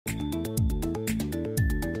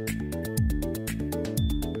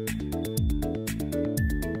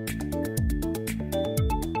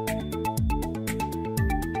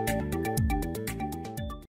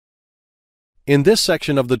In this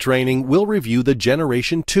section of the training, we'll review the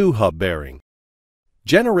Generation 2 hub bearing.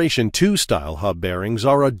 Generation 2 style hub bearings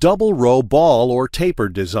are a double-row ball or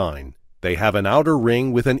tapered design. They have an outer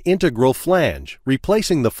ring with an integral flange,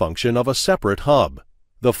 replacing the function of a separate hub.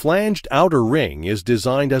 The flanged outer ring is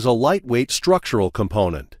designed as a lightweight structural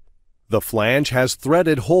component. The flange has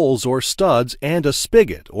threaded holes or studs and a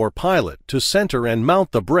spigot or pilot to center and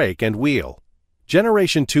mount the brake and wheel.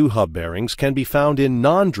 Generation 2 hub bearings can be found in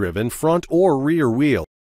non-driven front or rear wheel.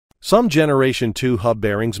 Some Generation 2 hub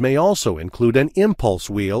bearings may also include an impulse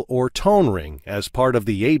wheel or tone ring as part of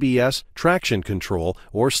the ABS, traction control,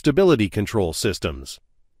 or stability control systems.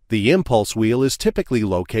 The impulse wheel is typically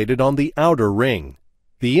located on the outer ring.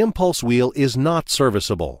 The impulse wheel is not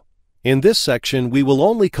serviceable. In this section, we will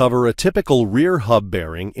only cover a typical rear hub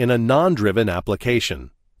bearing in a non-driven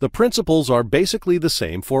application. The principles are basically the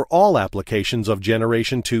same for all applications of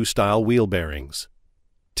Generation 2 style wheel bearings.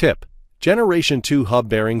 Tip: Generation 2 hub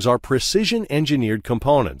bearings are precision-engineered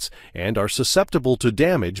components and are susceptible to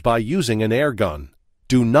damage by using an air gun.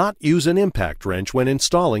 Do not use an impact wrench when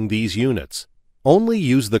installing these units. Only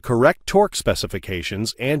use the correct torque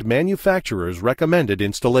specifications and manufacturer's recommended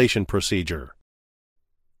installation procedure.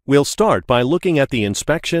 We'll start by looking at the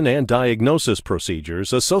inspection and diagnosis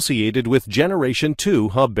procedures associated with Generation 2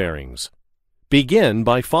 hub bearings. Begin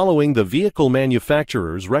by following the vehicle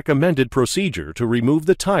manufacturer's recommended procedure to remove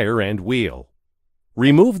the tire and wheel.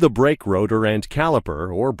 Remove the brake rotor and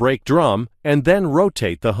caliper or brake drum and then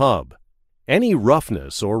rotate the hub. Any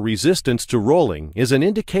roughness or resistance to rolling is an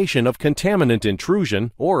indication of contaminant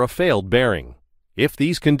intrusion or a failed bearing. If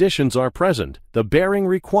these conditions are present, the bearing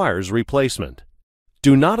requires replacement.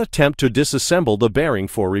 Do not attempt to disassemble the bearing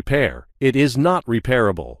for repair. It is not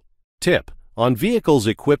repairable. Tip: on vehicles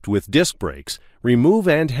equipped with disc brakes, remove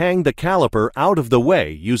and hang the caliper out of the way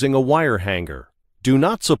using a wire hanger. Do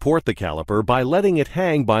not support the caliper by letting it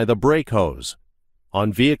hang by the brake hose.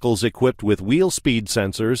 On vehicles equipped with wheel speed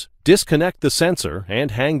sensors, disconnect the sensor and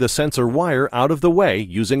hang the sensor wire out of the way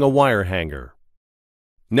using a wire hanger.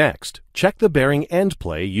 Next, check the bearing end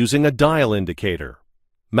play using a dial indicator.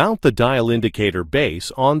 Mount the dial indicator base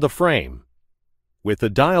on the frame. With the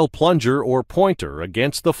dial plunger or pointer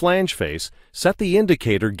against the flange face, set the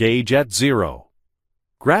indicator gauge at 0.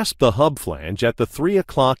 Grasp the hub flange at the 3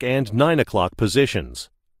 o'clock and 9 o'clock positions.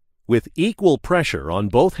 With equal pressure on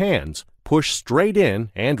both hands, push straight in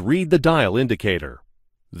and read the dial indicator.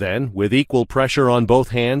 Then, with equal pressure on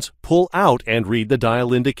both hands, pull out and read the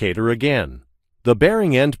dial indicator again. The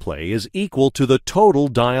bearing end play is equal to the total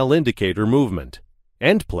dial indicator movement.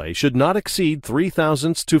 End play should not exceed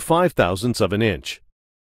 0.003 to 0.005 of an inch.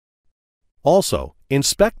 Also,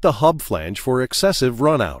 inspect the hub flange for excessive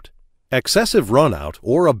runout. Excessive runout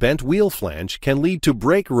or a bent wheel flange can lead to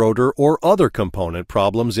brake rotor or other component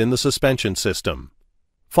problems in the suspension system.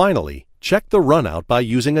 Finally, check the runout by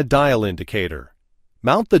using a dial indicator.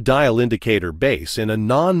 Mount the dial indicator base in a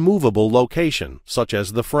non-movable location, such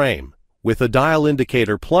as the frame. With a dial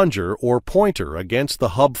indicator plunger or pointer against the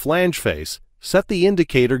hub flange face, set the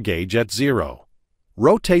indicator gauge at 0.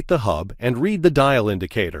 Rotate the hub and read the dial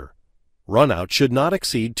indicator. Runout should not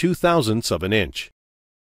exceed 0.002 of an inch.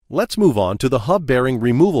 Let's move on to the hub bearing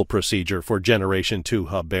removal procedure for Generation 2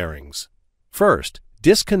 hub bearings. First,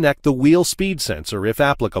 disconnect the wheel speed sensor if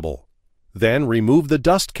applicable. Then remove the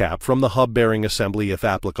dust cap from the hub bearing assembly if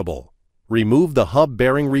applicable. Remove the hub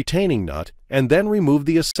bearing retaining nut and then remove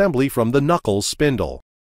the assembly from the knuckles spindle.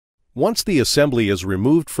 Once the assembly is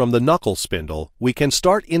removed from the knuckle spindle, we can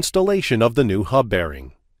start installation of the new hub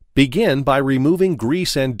bearing. Begin by removing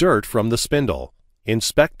grease and dirt from the spindle.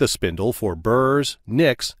 Inspect the spindle for burrs,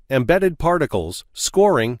 nicks, embedded particles,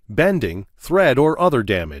 scoring, bending, thread, or other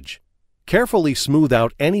damage. Carefully smooth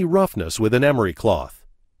out any roughness with an emery cloth.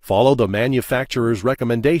 Follow the manufacturer's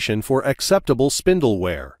recommendation for acceptable spindle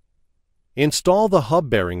wear. Install the hub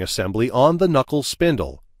bearing assembly on the knuckle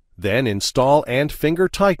spindle. Then install and finger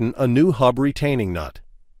tighten a new hub retaining nut.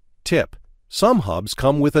 Tip: some hubs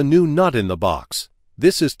come with a new nut in the box.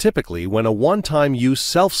 This is typically when a one-time use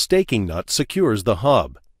self-staking nut secures the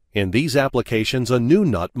hub. In these applications, a new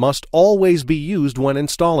nut must always be used when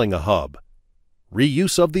installing a hub.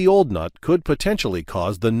 Reuse of the old nut could potentially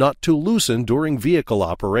cause the nut to loosen during vehicle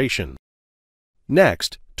operation.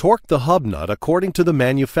 Next, torque the hub nut according to the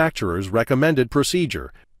manufacturer's recommended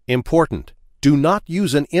procedure. Important: do not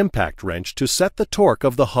use an impact wrench to set the torque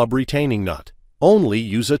of the hub retaining nut. Only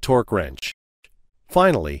use a torque wrench.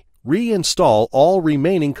 Finally, reinstall all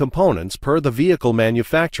remaining components per the vehicle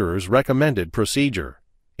manufacturer's recommended procedure.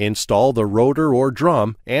 Install the rotor or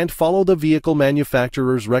drum and follow the vehicle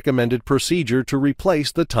manufacturer's recommended procedure to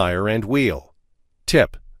replace the tire and wheel.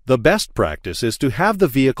 Tip: The best practice is to have the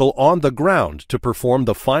vehicle on the ground to perform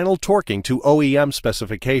the final torquing to OEM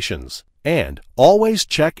specifications, and always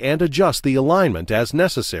check and adjust the alignment as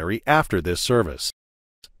necessary after this service.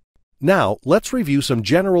 Now, let's review some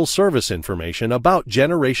general service information about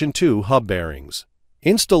Generation 2 hub bearings.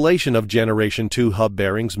 Installation of Generation 2 hub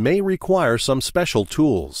bearings may require some special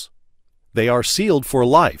tools. They are sealed for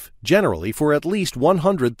life, generally for at least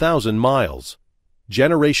 100,000 miles.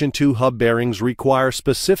 Generation 2 hub bearings require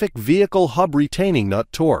specific vehicle hub retaining nut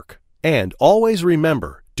torque. And always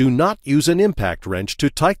remember, do not use an impact wrench to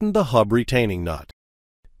tighten the hub retaining nut.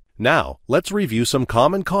 Now, let's review some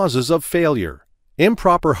common causes of failure.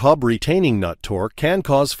 Improper hub retaining nut torque can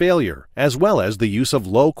cause failure, as well as the use of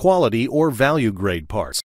low-quality or value-grade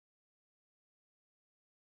parts.